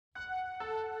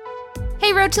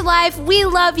Hey, Road to Life, we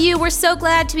love you. We're so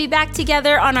glad to be back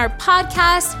together on our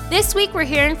podcast. This week, we're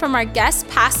hearing from our guest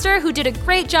pastor who did a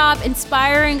great job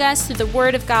inspiring us through the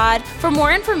Word of God. For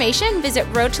more information, visit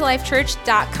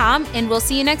roadtolifechurch.com, and we'll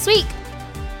see you next week.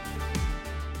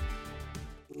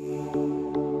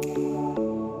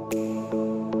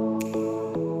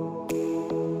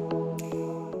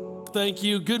 Thank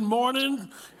you. Good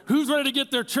morning. Who's ready to get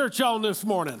their church on this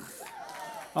morning?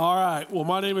 All right. Well,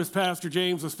 my name is Pastor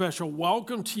James. A special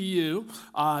welcome to you.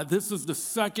 This is the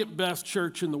second best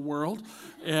church in the world.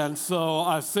 And so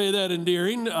I say that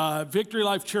endearing. Victory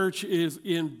Life Church is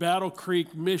in Battle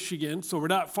Creek, Michigan. So we're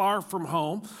not far from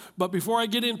home. But before I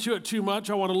get into it too much,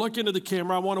 I want to look into the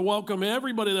camera. I want to welcome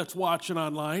everybody that's watching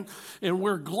online. And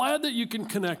we're glad that you can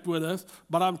connect with us.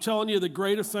 But I'm telling you, the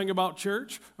greatest thing about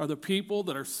church are the people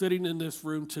that are sitting in this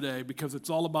room today, because it's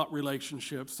all about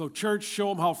relationships. So church, show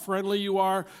them how friendly you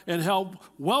are and help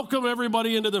welcome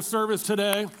everybody into the service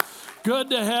today.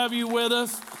 Good to have you with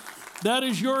us. That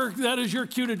is your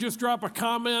cue to just drop a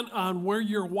comment on where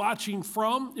you're watching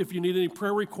from. If you need any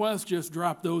prayer requests, just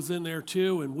drop those in there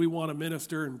too, and we want to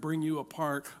minister and bring you a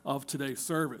part of today's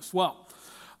service. Well,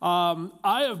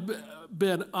 I have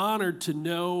been honored to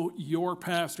know your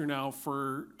pastor now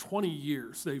for 20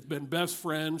 years. They've been best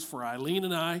friends for Eileen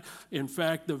and I. In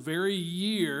fact, the very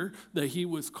year that he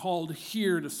was called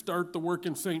here to start the work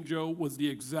in St. Joe was the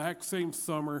exact same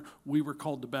summer we were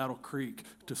called to Battle Creek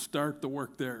to start the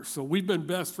work there. So we've been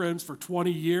best friends for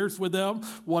 20 years with them.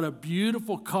 What a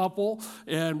beautiful couple.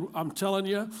 And I'm telling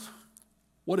you,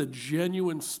 what a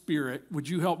genuine spirit. Would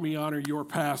you help me honor your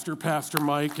pastor, Pastor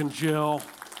Mike and Jill?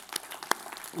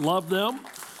 Love them,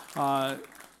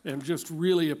 and just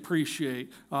really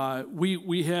appreciate.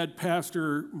 We had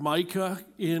Pastor Micah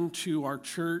into our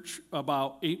church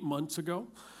about 8 months ago.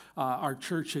 Our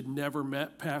church had never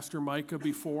met Pastor Micah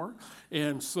before,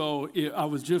 and so I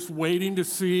was just waiting to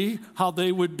see how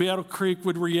Battle Creek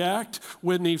would react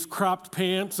when these cropped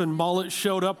pants and mullet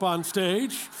showed up on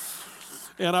stage.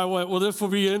 And I went, well, this will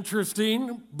be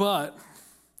interesting, but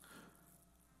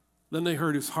then they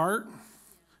heard his heart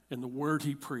and the word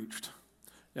he preached,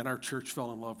 and our church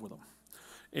fell in love with him.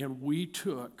 And we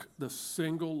took the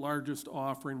single largest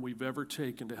offering we've ever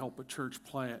taken to help a church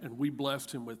plant, and we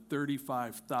blessed him with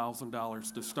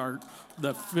 $35,000 to start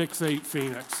the Fix 8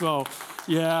 Phoenix. So,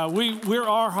 yeah,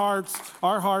 our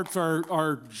hearts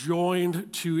are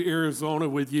joined to Arizona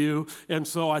with you. And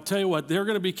so I tell you what, they're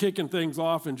going to be kicking things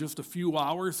off in just a few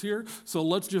hours here. So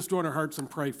let's just join our hearts and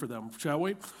pray for them, shall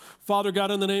we? Father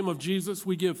God, in the name of Jesus,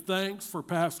 we give thanks for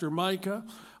Pastor Micah,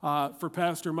 for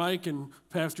Pastor Mike and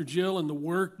Pastor Jill, and the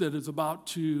work that is about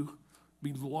to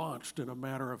be launched in a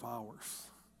matter of hours.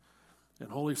 And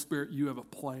Holy Spirit, you have a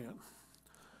plan.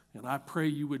 And I pray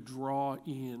you would draw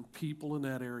in people in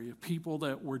that area, people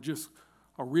that were just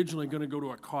originally going to go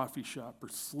to a coffee shop or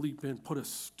sleep in, put a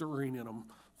stirring in them,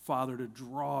 Father, to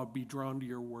be drawn to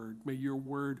your word. May your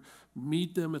word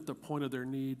meet them at the point of their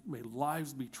need. May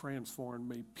lives be transformed.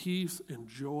 May peace and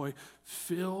joy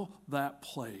fill that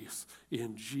place.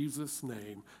 In Jesus'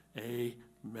 name,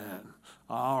 amen.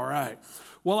 All right.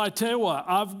 Well, I tell you what,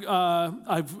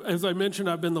 as I mentioned,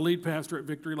 I've been the lead pastor at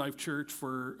Victory Life Church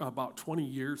for about 20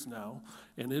 years now,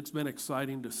 and it's been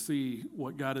exciting to see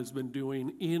what God has been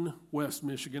doing in West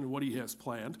Michigan and what he has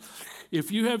planned.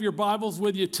 If you have your Bibles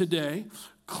with you today,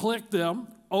 click them,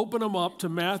 open them up to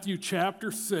Matthew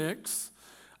chapter 6,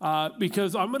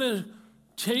 because I'm going to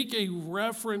take a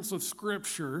reference of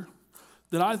Scripture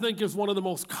that I think is one of the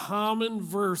most common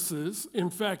verses. In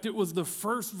fact, it was the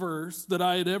first verse that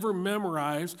I had ever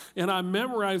memorized, and I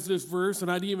memorized this verse,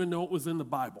 and I didn't even know it was in the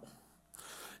Bible.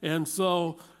 And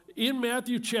so in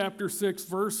Matthew chapter 6,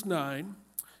 verse 9,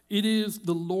 it is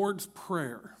the Lord's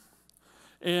Prayer.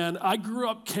 And I grew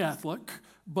up Catholic,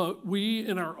 but we,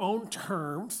 in our own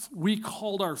terms, we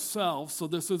called ourselves, so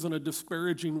this isn't a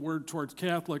disparaging word towards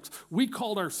Catholics, we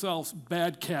called ourselves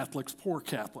bad Catholics, poor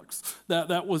Catholics.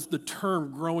 That was the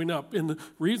term growing up. And the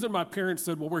reason my parents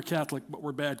said, well, we're Catholic, but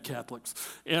we're bad Catholics.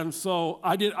 And so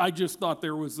I just thought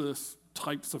there was this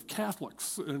types of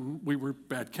Catholics, and we were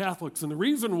bad Catholics. And the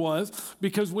reason was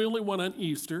because we only went on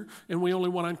Easter, and we only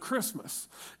went on Christmas.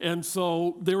 And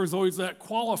so there was always that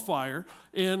qualifier.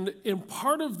 And in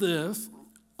part of this,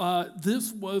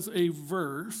 this was a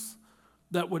verse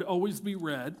that would always be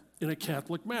read in a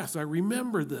Catholic Mass. I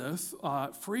remember this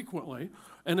frequently,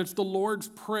 and it's the Lord's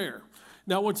Prayer.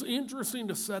 Now, what's interesting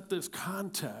to set this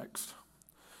context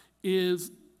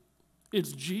is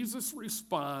it's Jesus'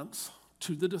 response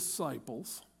to the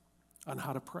disciples on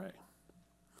how to pray.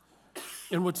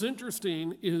 And what's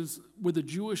interesting is with the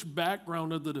Jewish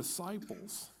background of the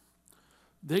disciples,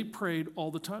 They prayed all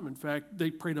the time. In fact,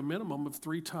 they prayed a minimum of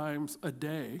 3 times a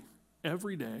day,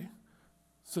 every day,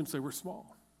 since they were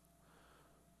small.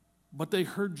 But they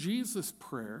heard Jesus'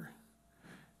 prayer,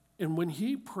 and when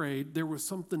he prayed, there was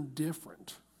something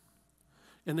different.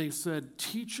 And they said,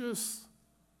 teach us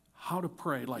how to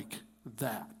pray like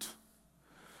that.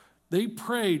 They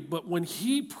prayed, but when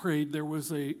he prayed, there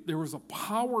was a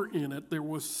power in it. There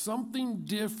was something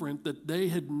different that they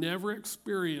had never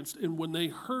experienced. And when they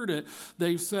heard it,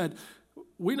 they said,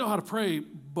 we know how to pray,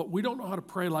 but we don't know how to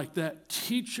pray like that.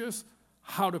 Teach us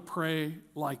how to pray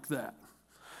like that.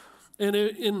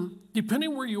 And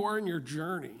depending where you are in your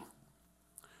journey,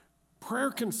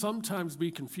 prayer can sometimes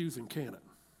be confusing, can't it?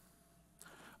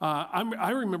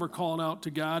 I remember calling out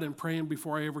to God and praying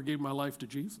before I ever gave my life to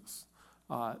Jesus.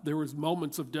 There was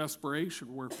moments of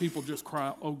desperation where people just cry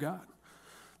out, oh God.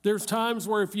 There's times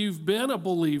where if you've been a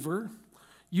believer,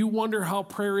 you wonder how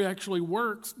prayer actually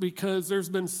works, because there's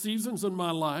been seasons in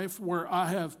my life where I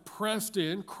have pressed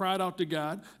in, cried out to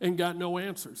God, and got no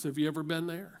answers. Have you ever been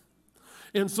there?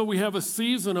 And so we have a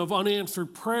season of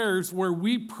unanswered prayers where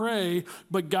we pray,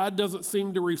 but God doesn't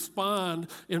seem to respond.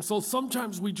 And so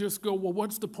sometimes we just go, well,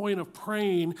 what's the point of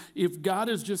praying? If God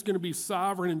is just going to be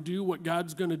sovereign and do what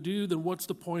God's going to do, then what's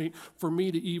the point for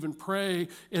me to even pray?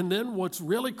 And then what's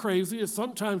really crazy is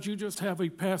sometimes you just have a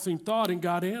passing thought and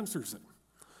God answers it.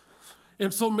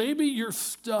 And so maybe you're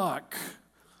stuck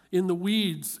in the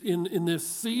weeds in this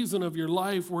season of your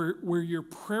life where your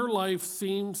prayer life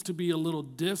seems to be a little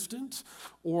distant,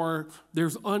 or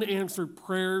there's unanswered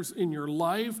prayers in your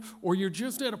life, or you're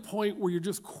just at a point where you're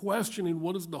just questioning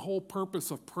what is the whole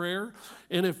purpose of prayer.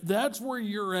 And if that's where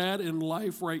you're at in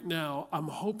life right now, I'm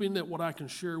hoping that what I can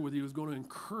share with you is going to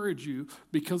encourage you,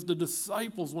 because the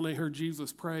disciples, when they heard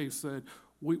Jesus pray, said,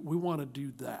 we want to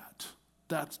do that.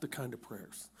 That's the kind of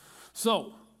prayers.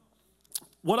 So,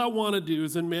 what I want to do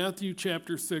is in Matthew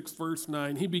chapter 6, verse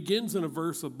 9, he begins in a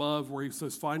verse above where he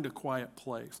says, find a quiet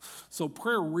place. So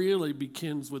prayer really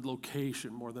begins with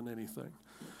location more than anything.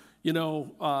 You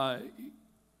know,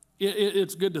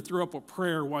 it's good to throw up a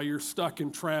prayer while you're stuck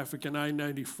in traffic in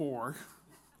I-94,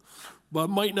 but it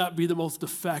might not be the most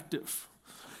effective.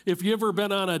 If you've ever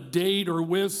been on a date or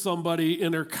with somebody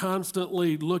and they're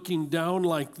constantly looking down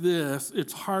like this,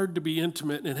 it's hard to be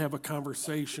intimate and have a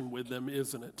conversation with them,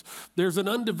 isn't it? There's an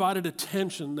undivided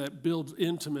attention that builds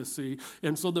intimacy.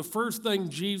 And so the first thing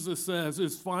Jesus says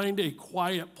is find a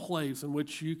quiet place in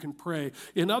which you can pray.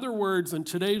 In other words, in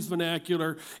today's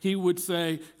vernacular, he would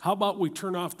say, how about we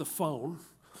turn off the phone?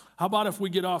 How about if we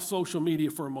get off social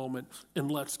media for a moment and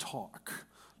let's talk?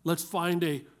 Let's find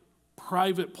a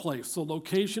private place. So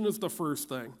location is the first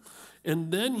thing.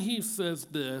 And then he says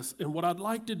this, and what I'd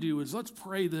like to do is let's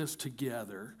pray this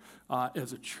together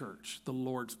as a church, the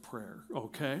Lord's Prayer,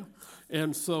 okay?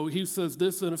 And so he says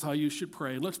this, and it's how you should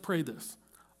pray. Let's pray this.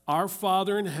 Our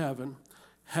Father in heaven,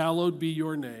 hallowed be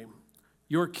your name.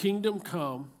 Your kingdom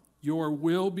come, your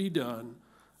will be done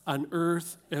on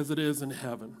earth as it is in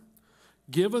heaven.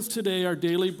 Give us today our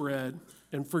daily bread,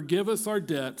 and forgive us our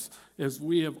debts as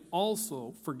we have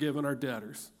also forgiven our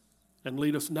debtors. And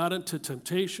lead us not into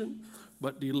temptation,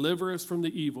 but deliver us from the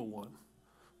evil one.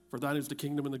 For thine is the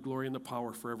kingdom and the glory and the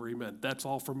power forever. Amen. That's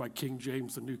all from my King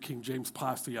James, the New King James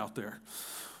posse out there.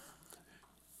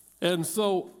 And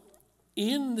so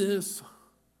in this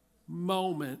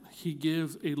moment, he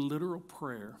gives a literal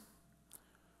prayer,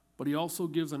 but he also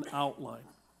gives an outline.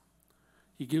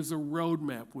 He gives a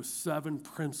roadmap with 7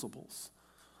 principles.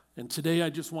 And today I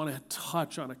just want to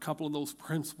touch on a couple of those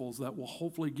principles that will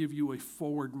hopefully give you a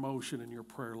forward motion in your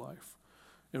prayer life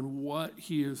and what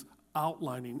he is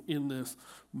outlining in this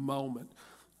moment.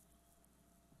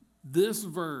 This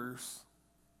verse,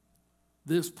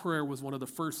 this prayer was one of the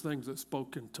first things that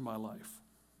spoke into my life.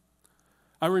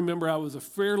 I remember I was a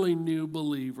fairly new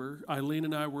believer. Eileen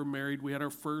and I were married. We had our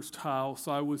first house.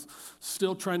 I was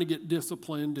still trying to get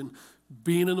disciplined and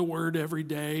being in the Word every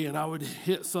day, and I would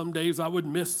hit some days, I would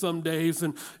miss some days,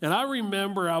 and I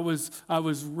remember I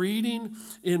was reading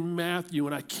in Matthew,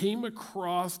 and I came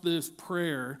across this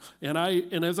prayer, and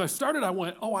as I started, I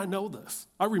went, oh, I know this.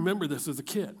 I remember this as a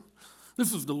kid.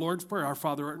 This is the Lord's Prayer. Our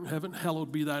Father art in heaven,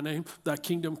 hallowed be thy name. Thy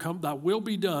kingdom come, thy will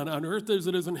be done on earth as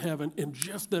it is in heaven. And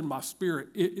just then my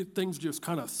spirit, things just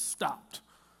kind of stopped.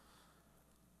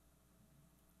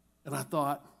 And I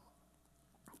thought,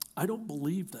 I don't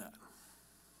believe that.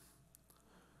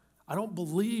 I don't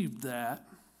believe that,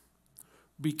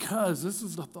 because this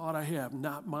is the thought I have.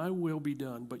 Not my will be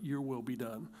done, but your will be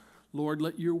done. Lord,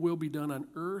 let your will be done on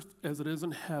earth as it is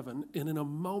in heaven. And in a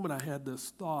moment I had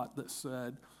this thought that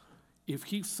said, if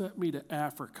he sent me to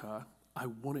Africa, I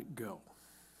wouldn't go.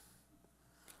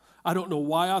 I don't know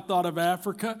why I thought of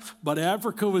Africa, but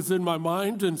Africa was in my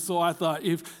mind. And so I thought,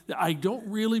 if I don't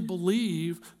really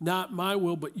believe, not my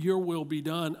will, but your will be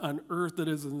done on earth that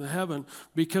is in heaven,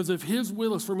 because if his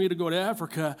will is for me to go to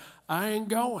Africa, I ain't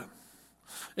going.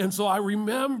 And so I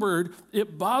remembered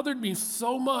it bothered me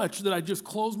so much that I just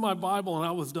closed my Bible and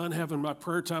I was done having my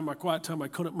prayer time, my quiet time. I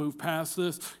couldn't move past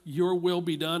this. Your will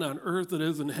be done on earth that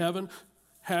is in heaven.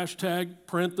 Hashtag,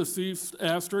 parentheses,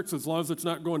 asterisk, as long as it's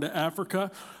not going to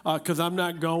Africa, because I'm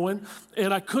not going.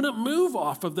 And I couldn't move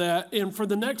off of that. And for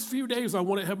the next few days, I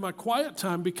wanted to have my quiet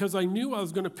time because I knew I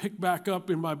was going to pick back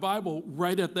up in my Bible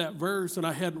right at that verse. And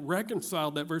I hadn't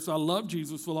reconciled that verse. I love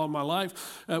Jesus with all my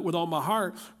life, with all my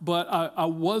heart, but I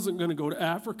wasn't going to go to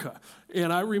Africa.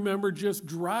 And I remember just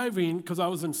driving, because I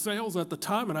was in sales at the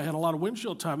time, and I had a lot of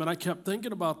windshield time, and I kept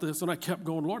thinking about this, and I kept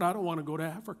going, Lord, I don't want to go to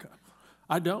Africa.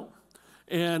 I don't.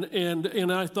 And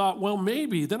I thought, well,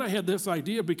 maybe. Then I had this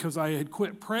idea because I had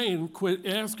quit praying, quit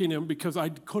asking him because I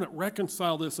couldn't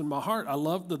reconcile this in my heart. I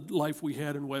loved the life we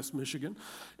had in West Michigan.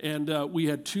 And we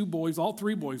had 2 boys, all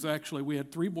 3 boys, actually. We had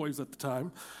 3 boys at the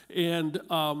time. And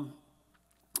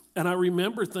I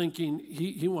remember thinking,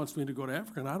 he wants me to go to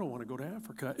Africa, and I don't want to go to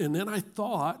Africa. And then I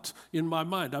thought in my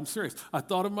mind, I'm serious, I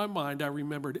thought in my mind, I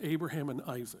remembered Abraham and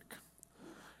Isaac.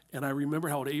 And I remember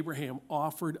how Abraham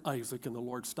offered Isaac and the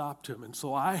Lord stopped him. And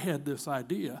so I had this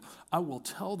idea, I will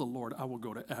tell the Lord I will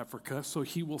go to Africa, so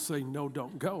he will say, no,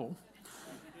 don't go.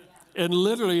 And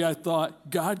literally I thought,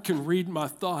 God can read my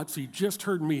thoughts. He just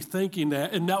heard me thinking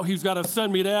that, and now he's got to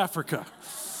send me to Africa.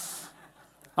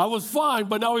 I was fine,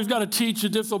 but now he's got to teach a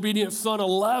disobedient son a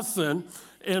lesson.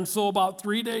 And so about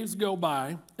 3 days go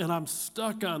by, and I'm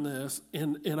stuck on this,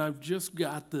 and I've just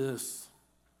got this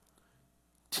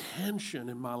tension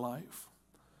in my life.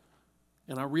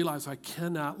 And I realize I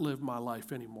cannot live my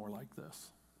life anymore like this.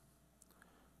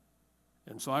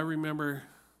 And so I remember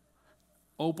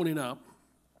opening up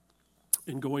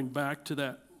and going back to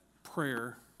that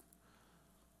prayer.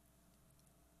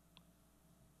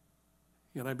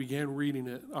 And I began reading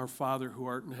it. Our Father who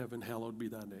art in heaven, hallowed be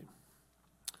thy name.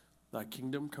 Thy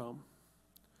kingdom come,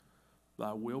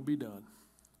 thy will be done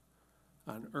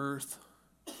on earth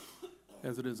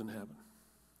as it is in heaven.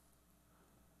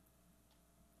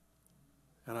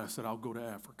 And I said, I'll go to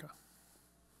Africa.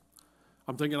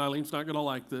 I'm thinking Eileen's not going to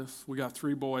like this. We got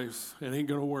 3 boys. It ain't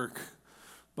going to work.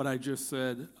 But I just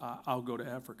said, I'll go to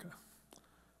Africa.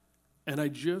 And I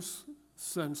just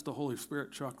sensed the Holy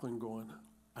Spirit chuckling, going,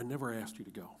 I never asked you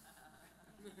to go.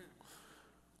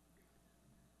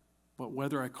 But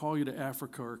whether I call you to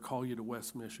Africa or call you to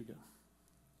West Michigan,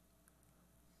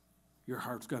 your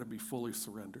heart's got to be fully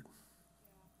surrendered.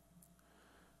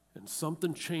 And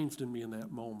something changed in me in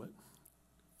that moment.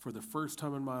 For the first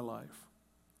time in my life,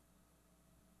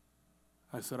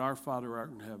 I said, Our Father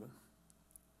art in heaven,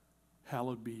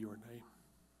 hallowed be your name.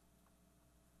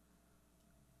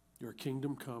 Your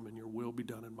kingdom come and your will be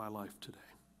done in my life today,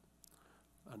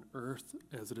 on earth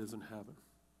as it is in heaven.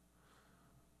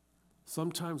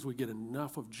 Sometimes we get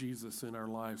enough of Jesus in our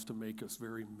lives to make us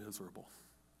very miserable,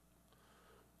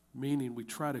 meaning we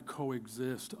try to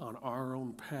coexist on our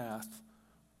own path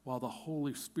while the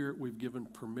Holy Spirit we've given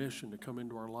permission to come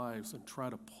into our lives and try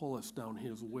to pull us down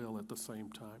his will at the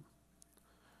same time.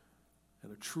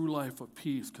 And a true life of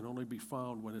peace can only be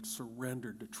found when it's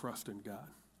surrendered to trust in God.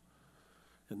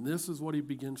 And this is what he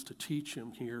begins to teach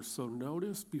him here. So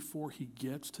notice before he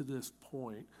gets to this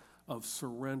point of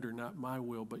surrender, not my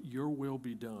will, but your will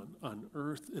be done on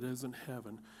earth it is in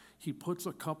heaven, he puts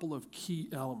a couple of key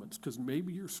elements, because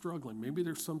maybe you're struggling. Maybe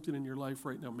there's something in your life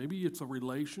right now. Maybe it's a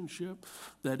relationship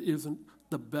that isn't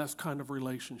the best kind of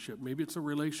relationship. Maybe it's a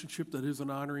relationship that isn't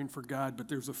honoring for God, but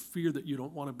there's a fear that you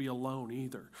don't want to be alone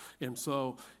either. And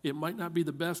so it might not be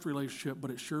the best relationship, but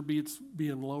it sure beats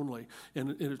being lonely,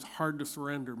 and it's hard to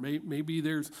surrender. Maybe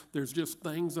there's just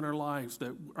things in our lives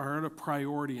that aren't a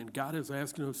priority, and God is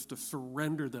asking us to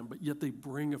surrender them, but yet they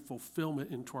bring a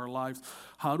fulfillment into our lives.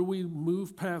 How do we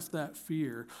move past that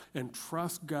fear and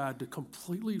trust God to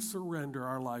completely surrender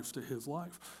our lives to his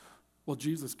life? Well,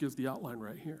 Jesus gives the outline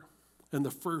right here. And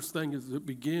the first thing is it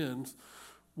begins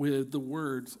with the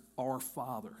words, Our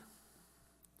Father.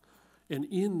 And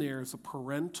in there is a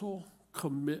parental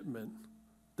commitment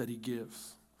that he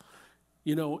gives.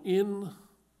 You know, in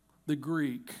the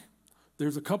Greek,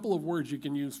 there's a couple of words you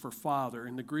can use for father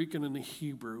in the Greek and in the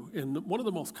Hebrew. And one of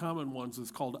the most common ones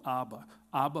is called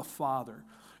Abba, Father.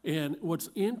 And what's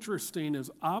interesting is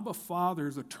Abba Father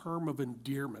is a term of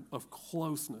endearment, of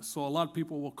closeness. So a lot of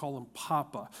people will call him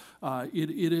Papa.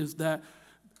 It is that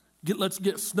let's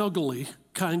get snuggly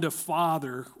kind of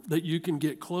father that you can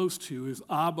get close to is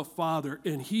Abba Father,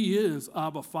 and he is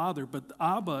Abba Father, but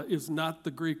Abba is not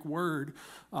the Greek word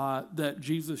that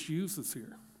Jesus uses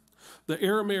here. The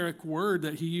Aramaic word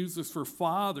that he uses for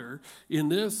father in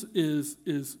this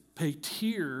is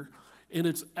pater, and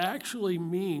it actually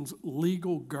means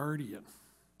legal guardian.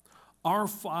 Our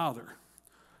Father,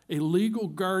 a legal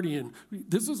guardian.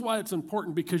 This is why it's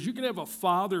important, because you can have a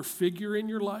father figure in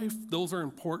your life. Those are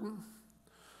important.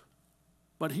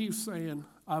 But he's saying,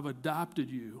 I've adopted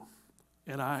you,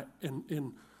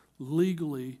 and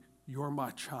legally, you're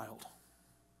my child.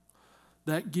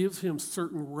 That gives him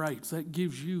certain rights. That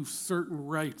gives you certain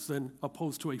rights than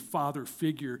opposed to a father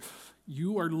figure.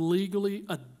 You are legally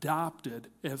adopted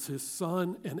as his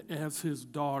son and as his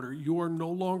daughter. You are no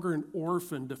longer an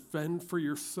orphan to fend for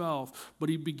yourself, but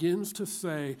he begins to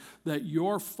say that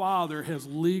your father has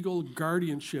legal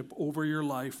guardianship over your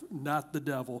life, not the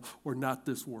devil or not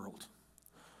this world.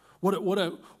 What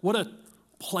a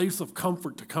place of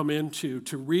comfort to come into,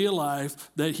 to realize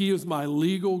that he is my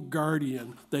legal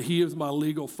guardian, that he is my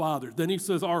legal father. Then he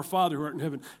says, our Father who art in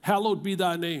heaven, hallowed be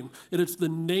thy name. And it's the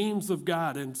names of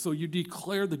God. And so you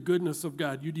declare the goodness of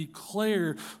God. You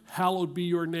declare, hallowed be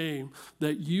your name,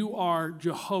 that you are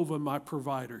Jehovah, my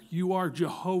provider. You are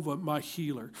Jehovah, my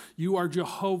healer. You are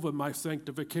Jehovah, my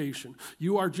sanctification.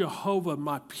 You are Jehovah,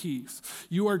 my peace.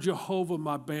 You are Jehovah,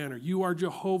 my banner. You are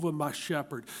Jehovah, my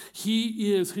shepherd.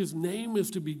 His name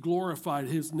is to be glorified.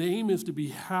 His name is to be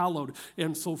hallowed.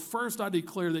 And so first I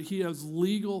declare that he has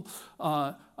legal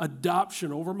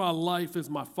adoption over my life as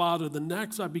my father. The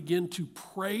next I begin to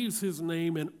praise his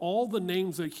name and all the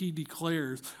names that he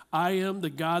declares. I am the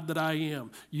God that I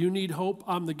am. You need hope,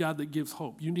 I'm the God that gives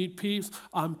hope. You need peace,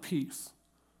 I'm peace.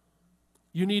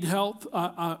 You need health,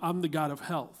 I'm the God of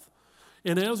health.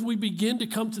 And as we begin to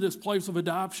come to this place of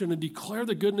adoption and declare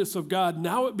the goodness of God,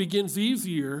 now it begins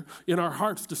easier in our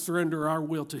hearts to surrender our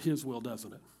will to his will,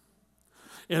 doesn't it?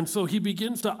 And so he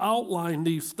begins to outline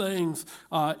these things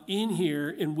in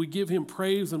here, and we give him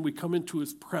praise and we come into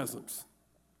his presence.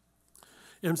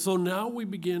 And so now we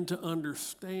begin to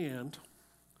understand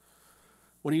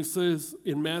when he says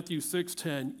in Matthew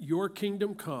 6:10, your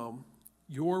kingdom come,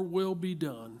 your will be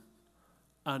done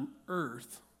on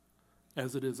earth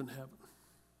as it is in heaven.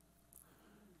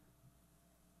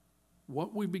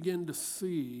 What we begin to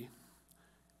see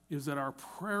is that our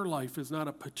prayer life is not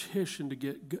a petition to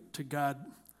get to God,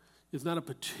 is not a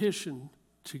petition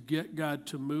to get God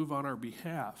to move on our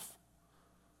behalf.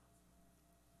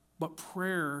 But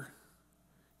prayer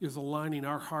is aligning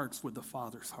our hearts with the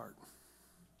Father's heart.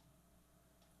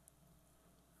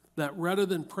 That rather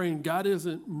than praying, God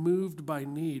isn't moved by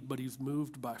need, but he's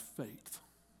moved by faith.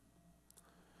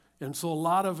 And so a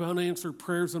lot of unanswered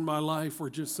prayers in my life were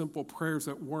just simple prayers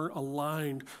that weren't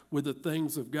aligned with the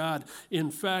things of God. In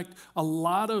fact, a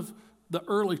lot of the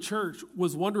early church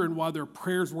was wondering why their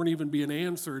prayers weren't even being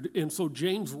answered. And so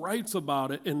James writes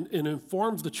about it and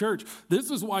informs the church,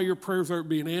 this is why your prayers aren't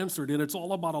being answered. And it's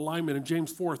all about alignment. In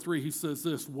James 4:3, he says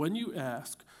this, when you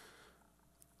ask,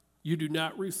 you do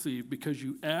not receive because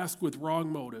you ask with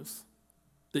wrong motives,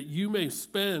 that you may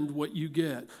spend what you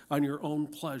get on your own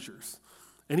pleasures.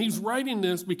 And he's writing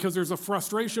this because there's a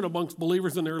frustration amongst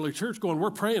believers in the early church going,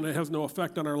 we're praying, it has no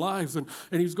effect on our lives. And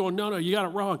he's going, no, you got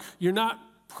it wrong. You're not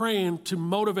praying to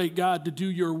motivate God to do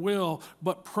your will,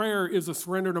 but prayer is a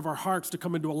surrender of our hearts to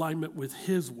come into alignment with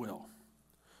his will.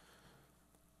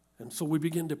 And so we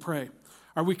begin to pray.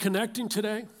 Are we connecting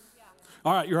today? Yeah.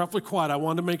 All right, you're awfully quiet. I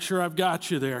wanted to make sure I've got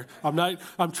you there.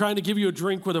 I'm trying to give you a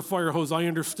drink with a fire hose, I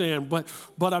understand,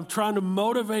 but I'm trying to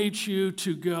motivate you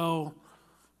to go,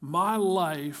 my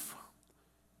life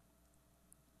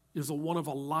is one of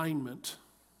alignment,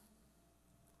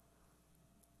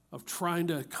 of trying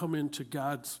to come into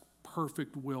God's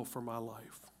perfect will for my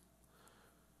life.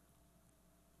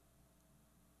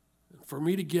 For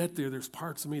me to get there, there's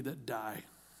parts of me that die.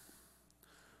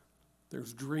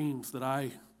 There's dreams that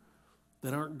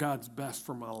aren't God's best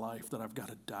for my life that I've got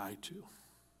to die to.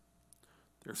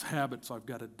 There's habits I've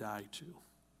got to die to.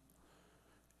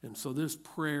 And so this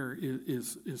prayer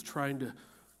is trying to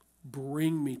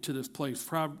bring me to this place.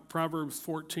 Proverbs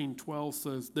 14:12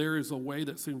 says, there is a way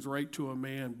that seems right to a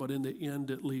man, but in the end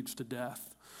it leads to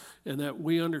death. And that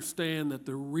we understand that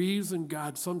the reason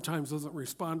God sometimes doesn't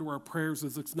respond to our prayers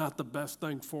is it's not the best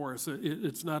thing for us.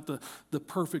 It's not the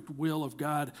perfect will of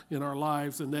God in our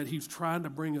lives, and that he's trying to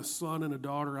bring a son and a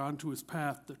daughter onto his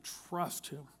path to trust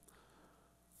him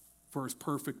for his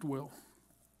perfect will.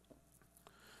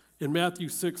 In Matthew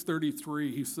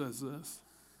 6:33, he says this,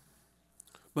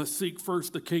 but seek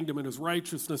first the kingdom and his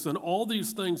righteousness, and all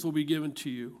these things will be given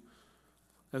to you.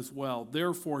 as well.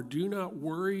 Therefore, do not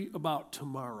worry about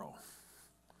tomorrow,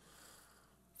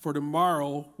 for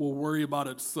tomorrow will worry about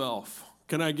itself.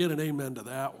 Can I get an amen to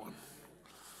that one?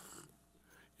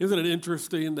 Isn't it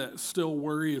interesting that still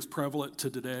worry is prevalent to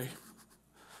today?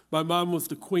 My mom was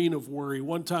the queen of worry.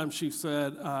 One time she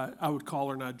said, I would call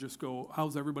her and I'd just go,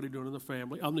 how's everybody doing in the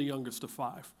family? I'm the youngest of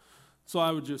 5. So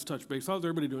I would just touch base. How's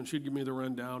everybody doing? She'd give me the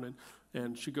rundown.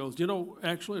 And she goes,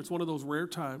 actually, it's one of those rare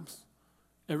times.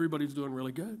 Everybody's doing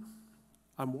really good.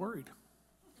 I'm worried.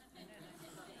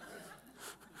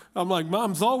 I'm like,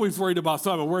 Mom's always worried about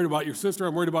something. I'm worried about your sister.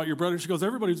 I'm worried about your brother. She goes,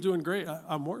 everybody's doing great.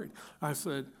 I'm worried. I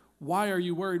said, why are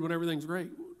you worried when everything's great?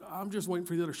 I'm just waiting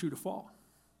for the other shoe to fall.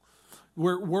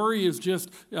 Worry is just,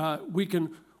 we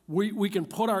can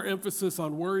put our emphasis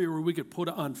on worry, or we could put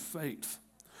it on faith.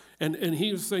 And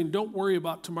he was saying, don't worry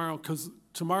about tomorrow, because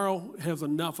tomorrow has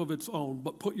enough of its own,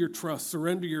 but put your trust,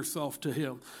 surrender yourself to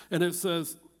him. And it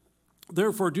says,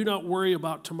 therefore, do not worry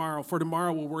about tomorrow, for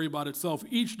tomorrow will worry about itself.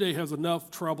 Each day has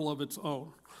enough trouble of its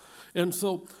own. And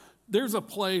so there's a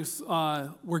place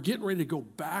we're getting ready to go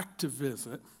back to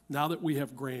visit now that we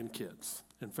have grandkids.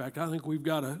 In fact, I think we've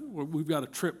got a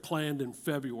trip planned in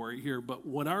February here. But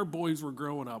when our boys were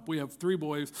growing up, we have 3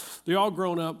 boys. They all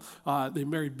grown up. They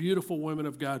married beautiful women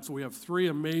of God. So we have 3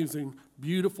 amazing,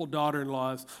 beautiful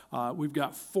daughter-in-laws. We've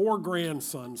got 4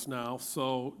 grandsons now.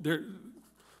 So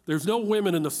there's no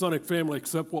women in the Sunnock family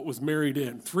except what was married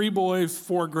in. 3 boys,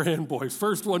 4 grandboys.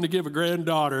 First one to give a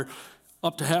granddaughter,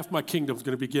 up to half my kingdom's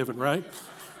going to be given, right?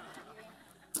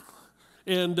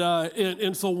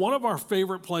 And so one of our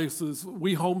favorite places,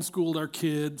 we homeschooled our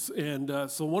kids, and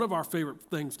so one of our favorite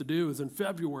things to do is in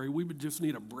February, we would just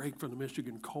need a break from the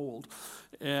Michigan cold.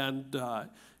 And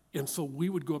so we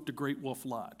would go up to Great Wolf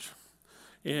Lodge.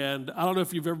 And I don't know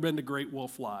if you've ever been to Great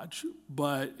Wolf Lodge,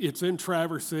 but it's in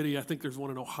Traverse City. I think there's one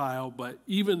in Ohio. But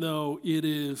even though it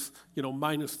is,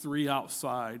 -3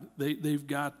 outside, they've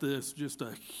got this just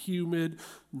a humid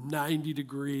 90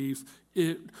 degrees.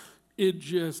 It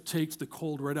just takes the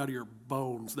cold right out of your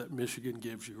bones that Michigan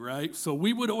gives you, right? So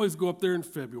we would always go up there in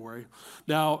February.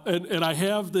 Now, and I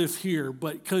have this here,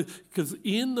 but because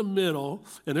in the middle,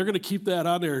 and they're going to keep that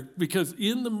on there, because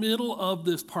in the middle of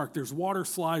this park, there's water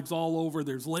slides all over,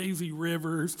 there's lazy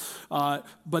rivers,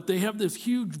 but they have this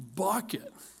huge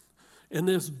bucket, and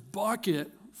this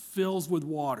bucket fills with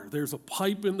water. There's a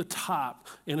pipe in the top,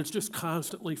 and it's just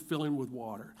constantly filling with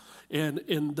water.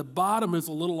 And the bottom is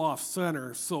a little off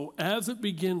center, so as it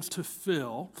begins to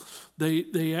fill,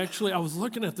 they actually, I was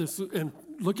looking at this and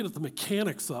looking at the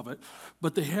mechanics of it,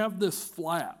 but they have this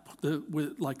flap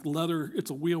with like leather, it's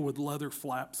a wheel with leather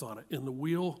flaps on it, and the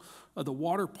wheel, the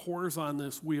water pours on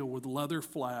this wheel with leather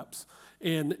flaps,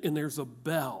 and there's a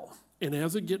bell, and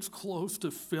as it gets close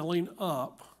to filling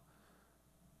up,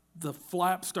 the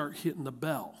flaps start hitting the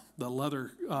bell. The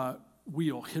leather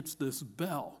wheel hits this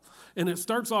bell. And it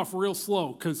starts off real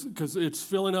slow because it's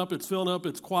filling up,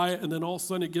 it's quiet, and then all of a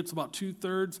sudden it gets about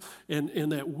 2/3,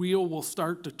 and that wheel will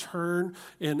start to turn,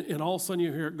 and all of a sudden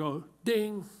you hear it go,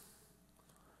 ding,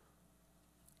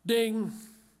 ding,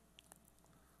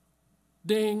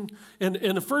 ding. And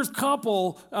the first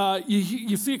couple,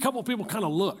 you see a couple of people kind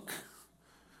of look,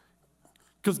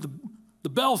 because the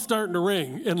bell's starting to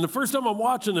ring. And the first time I'm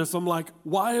watching this, I'm like,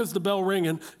 why is the bell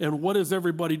ringing? And what is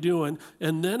everybody doing?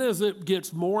 And then as it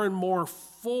gets more and more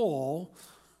full,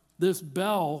 this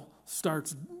bell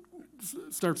starts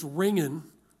ringing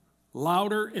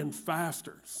louder and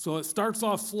faster. So it starts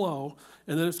off slow,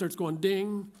 and then it starts going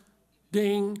ding,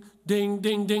 ding, ding,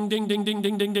 ding, ding, ding, ding, ding,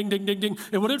 ding, ding, ding, ding, ding, ding.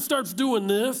 And when it starts doing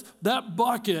this, that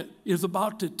bucket is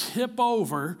about to tip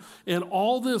over, and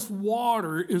all this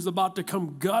water is about to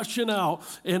come gushing out.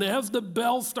 And as the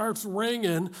bell starts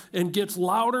ringing and gets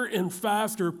louder and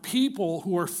faster, people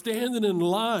who are standing in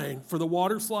line for the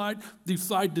water slide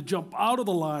decide to jump out of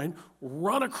the line,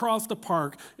 run across the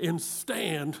park, and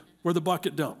stand where the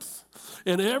bucket dumps.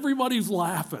 And everybody's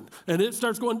laughing. And it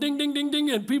starts going ding, ding, ding, ding,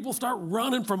 and people start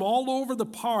running from all over the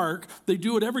park. They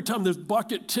do it every time this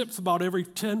bucket tips, about every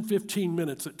 10, 15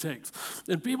 minutes it takes.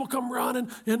 And people come running,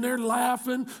 and they're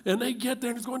laughing, and they get there,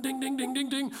 and it's going ding, ding, ding, ding,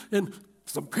 ding. And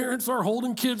some parents are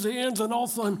holding kids' hands, and all of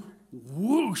a sudden,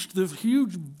 whoosh, this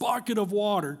huge bucket of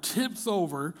water tips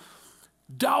over,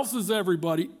 douses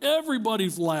everybody.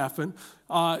 Everybody's laughing.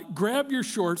 Grab your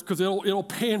shorts, because it'll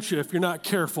pant you if you're not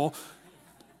careful.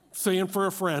 Saying for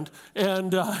a friend.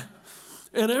 And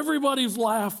everybody's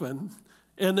laughing.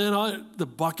 And then the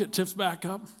bucket tips back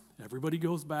up. Everybody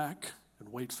goes back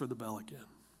and waits for the bell again.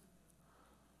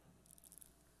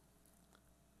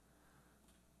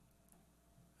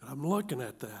 And I'm looking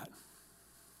at that,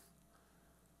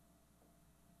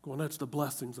 going, that's the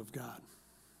blessings of God.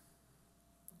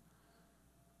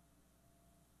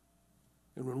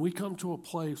 And when we come to a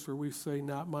place where we say,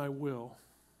 not my will,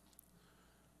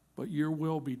 but your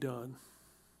will be done,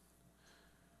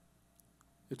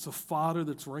 it's a Father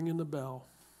that's ringing the bell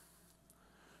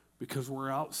because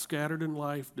we're out scattered in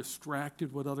life,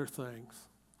 distracted with other things.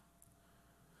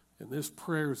 And this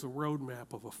prayer is a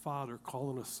roadmap of a father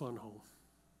calling a son home.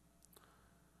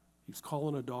 He's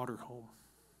calling a daughter home.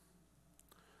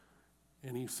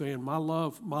 And he's saying, my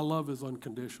love is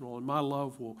unconditional, and my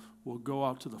love will go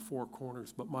out to the four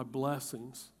corners, but my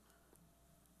blessings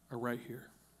are right here.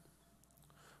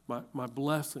 My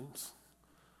blessings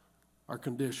are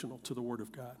conditional to the Word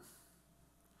of God.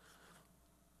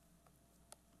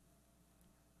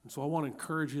 And so I want to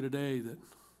encourage you today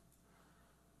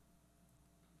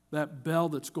that bell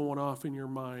that's going off in your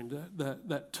mind,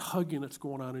 that tugging that's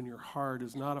going on in your heart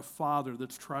is not a father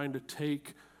that's trying to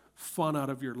take fun out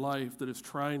of your life, that is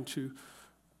trying to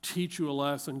teach you a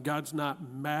lesson. God's not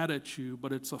mad at you,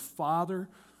 but it's a father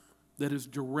that is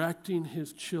directing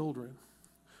his children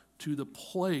to the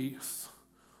place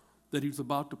that he's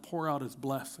about to pour out his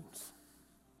blessings.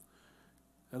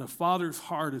 And a father's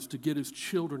heart is to get his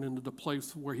children into the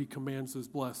place where he commands his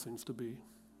blessings to be.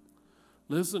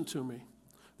 Listen to me.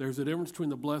 There's a difference between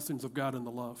the blessings of God and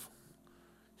the love.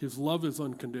 His love is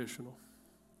unconditional.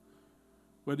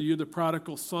 Whether you're the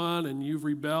prodigal son and you've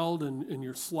rebelled and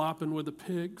you're slopping with the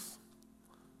pigs,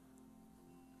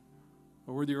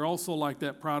 or whether you're also like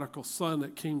that prodigal son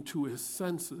that came to his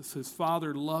senses. His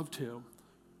father loved him,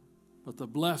 but the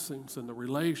blessings and the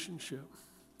relationship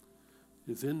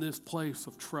is in this place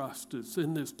of trust. It's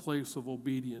in this place of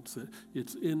obedience.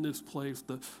 It's in this place,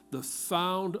 the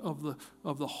sound of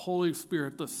the Holy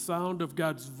Spirit, the sound of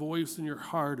God's voice in your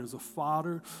heart is a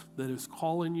father that is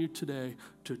calling you today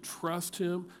to trust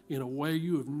him in a way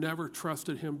you have never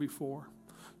trusted him before.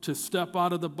 To step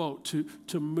out of the boat,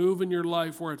 to move in your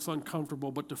life where it's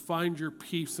uncomfortable, but to find your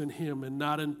peace in him and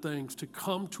not in things, to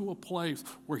come to a place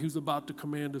where he's about to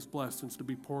command his blessings to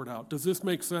be poured out. Does this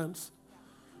make sense?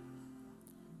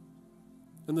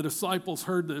 And the disciples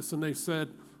heard this and they said,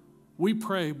 we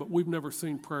pray, but we've never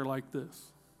seen prayer like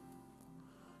this.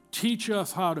 Teach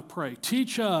us how to pray.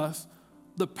 Teach us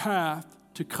the path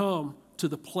to come to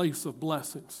the place of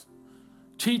blessings.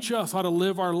 Teach us how to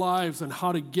live our lives and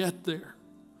how to get there.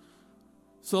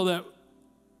 So that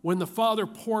when the Father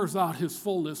pours out his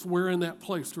fullness, we're in that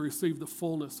place to receive the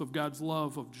fullness of God's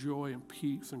love, of joy and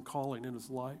peace and calling in his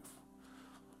life.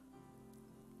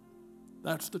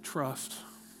 That's the trust.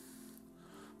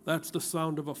 That's the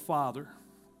sound of a father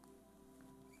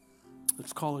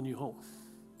that's calling you home,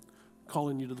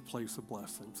 calling you to the place of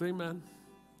blessings. Amen.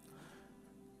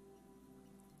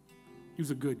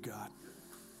 He's a good God.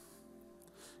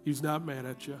 He's not mad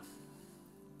at you.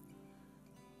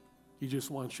 He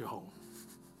just wants you home.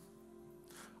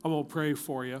 I'm going to pray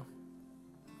for you.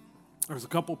 There's a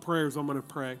couple prayers I'm going to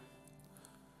pray.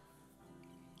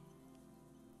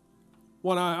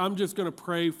 One, I'm just going to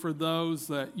pray for those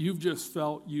that you've just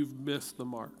felt you've missed the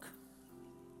mark.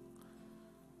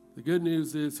 The good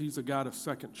news is he's a God of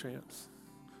second chance.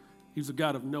 He's a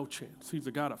God of no chance. He's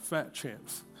a God of fat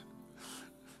chance.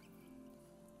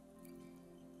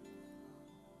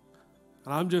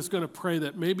 And I'm just going to pray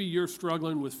that maybe you're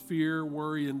struggling with fear,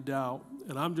 worry, and doubt,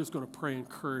 and I'm just going to pray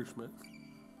encouragement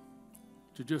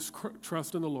to just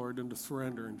trust in the Lord and to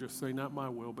surrender and just say, not my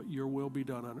will, but your will be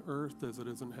done on earth as it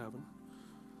is in heaven.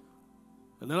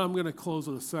 And then I'm going to close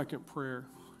with a second prayer,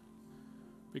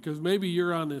 because maybe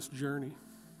you're on this journey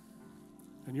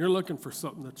and you're looking for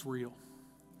something that's real.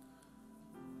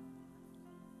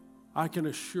 I can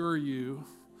assure you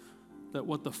that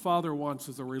what the Father wants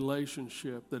is a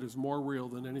relationship that is more real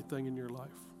than anything in your life.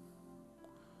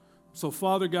 So,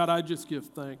 Father God, I just give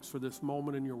thanks for this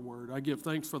moment in your word. I give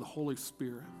thanks for the Holy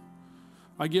Spirit.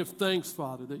 I give thanks,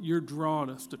 Father, that you're drawing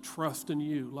us to trust in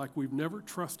you like we've never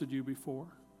trusted you before.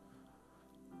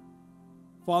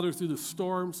 Father, through the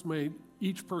storms, may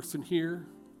each person here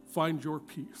find your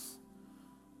peace.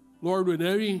 Lord, with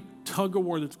any tug of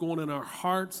war that's going in our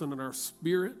hearts and in our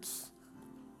spirits,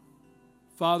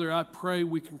 Father, I pray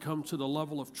we can come to the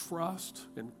level of trust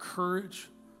and courage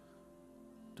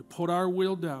to put our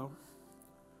will down,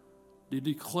 to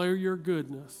declare your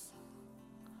goodness,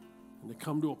 and to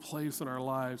come to a place in our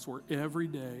lives where every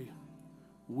day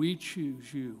we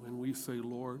choose you and we say,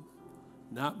 Lord,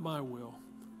 not my will,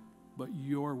 but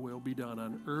your will be done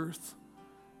on earth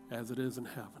as it is in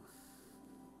heaven.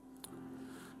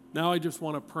 Now I just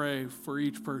want to pray for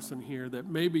each person here that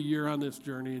maybe you're on this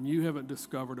journey and you haven't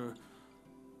discovered a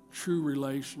true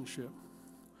relationship.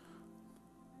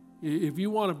 If you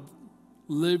want to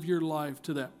live your life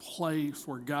to that place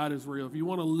where God is real, if you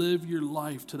want to live your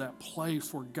life to that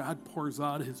place where God pours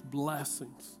out his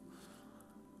blessings,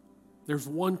 there's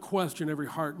one question every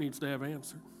heart needs to have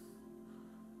answered.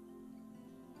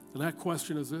 And that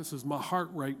question is this: is my heart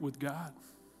right with God?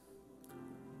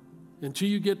 Until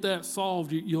you get that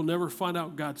solved, you'll never find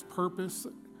out God's purpose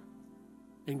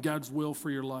and God's will for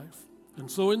your life. And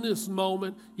so in this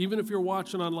moment, even if you're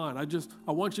watching online,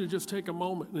 I want you to just take a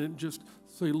moment and just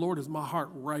say, Lord, is my heart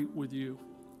right with you?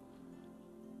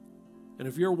 And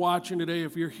if you're watching today,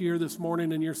 if you're here this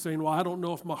morning and you're saying, well, I don't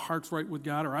know if my heart's right with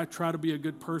God, or I try to be a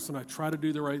good person, I try to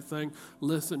do the right thing.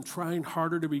 Listen, trying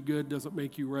harder to be good doesn't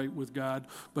make you right with God.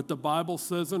 But the Bible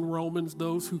says in Romans,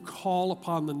 those who call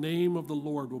upon the name of the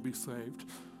Lord will be saved.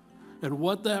 And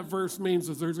what that verse means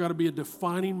is there's got to be a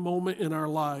defining moment in our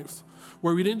lives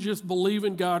where we didn't just believe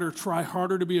in God or try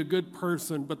harder to be a good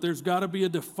person, but there's got to be a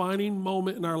defining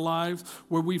moment in our lives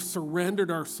where we've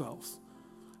surrendered ourselves.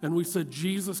 And we said,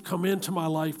 Jesus, come into my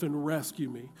life and rescue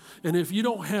me. And if you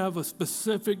don't have a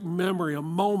specific memory, a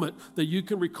moment that you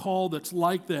can recall that's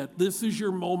like that, this is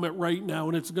your moment right now,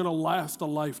 and it's going to last a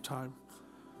lifetime.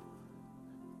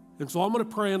 And so I'm going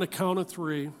to pray on the count of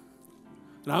 3.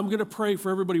 And I'm going to pray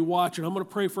for everybody watching. I'm going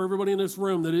to pray for everybody in this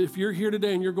room that if you're here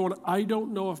today and you're going, I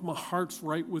don't know if my heart's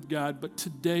right with God, but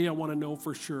today I want to know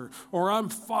for sure. Or I'm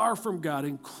far from God.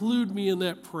 Include me in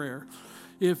that prayer.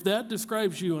 If that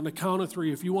describes you on the count of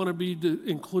 3, if you want to be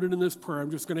included in this prayer,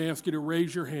 I'm just going to ask you to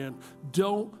raise your hand.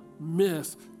 Don't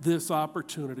miss this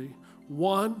opportunity.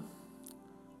 1,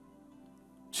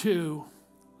 2,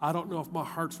 I don't know if my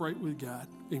heart's right with God.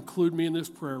 Include me in this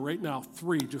prayer right now.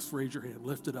 3, just raise your hand.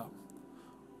 Lift it up.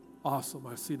 Awesome.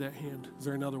 I see that hand. Is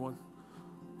there another one?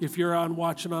 If you're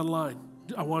watching online,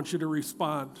 I want you to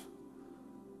respond.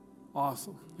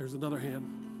 Awesome. There's another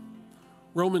hand.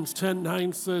 Romans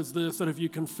 10:9 says this, that if you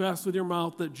confess with your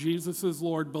mouth that Jesus is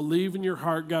Lord, believe in your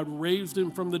heart God raised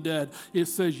him from the dead, it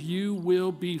says you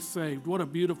will be saved. What a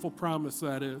beautiful promise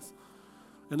that is.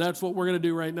 And that's what we're going to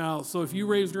do right now. So if you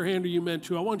raised your hand or you meant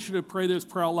to, I want you to pray this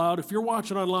prayer out loud. If you're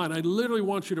watching online, I literally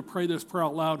want you to pray this prayer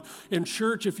out loud. In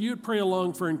church, if you'd pray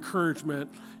along for encouragement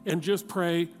and just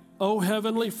pray, oh,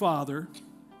 Heavenly Father,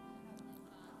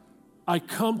 I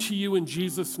come to you in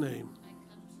Jesus' name.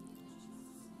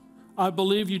 I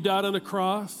believe you died on the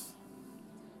cross,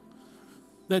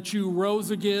 that you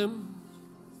rose again,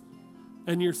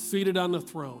 and you're seated on the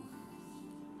throne.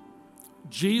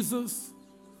 Jesus,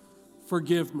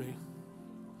 forgive me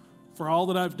for all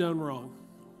that I've done wrong.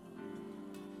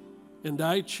 And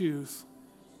I choose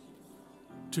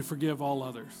to forgive all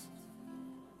others.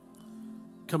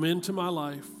 Come into my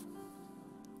life.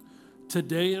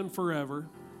 Today and forever,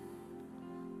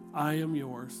 I am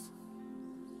yours.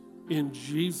 In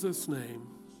Jesus' name,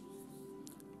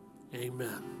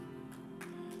 amen.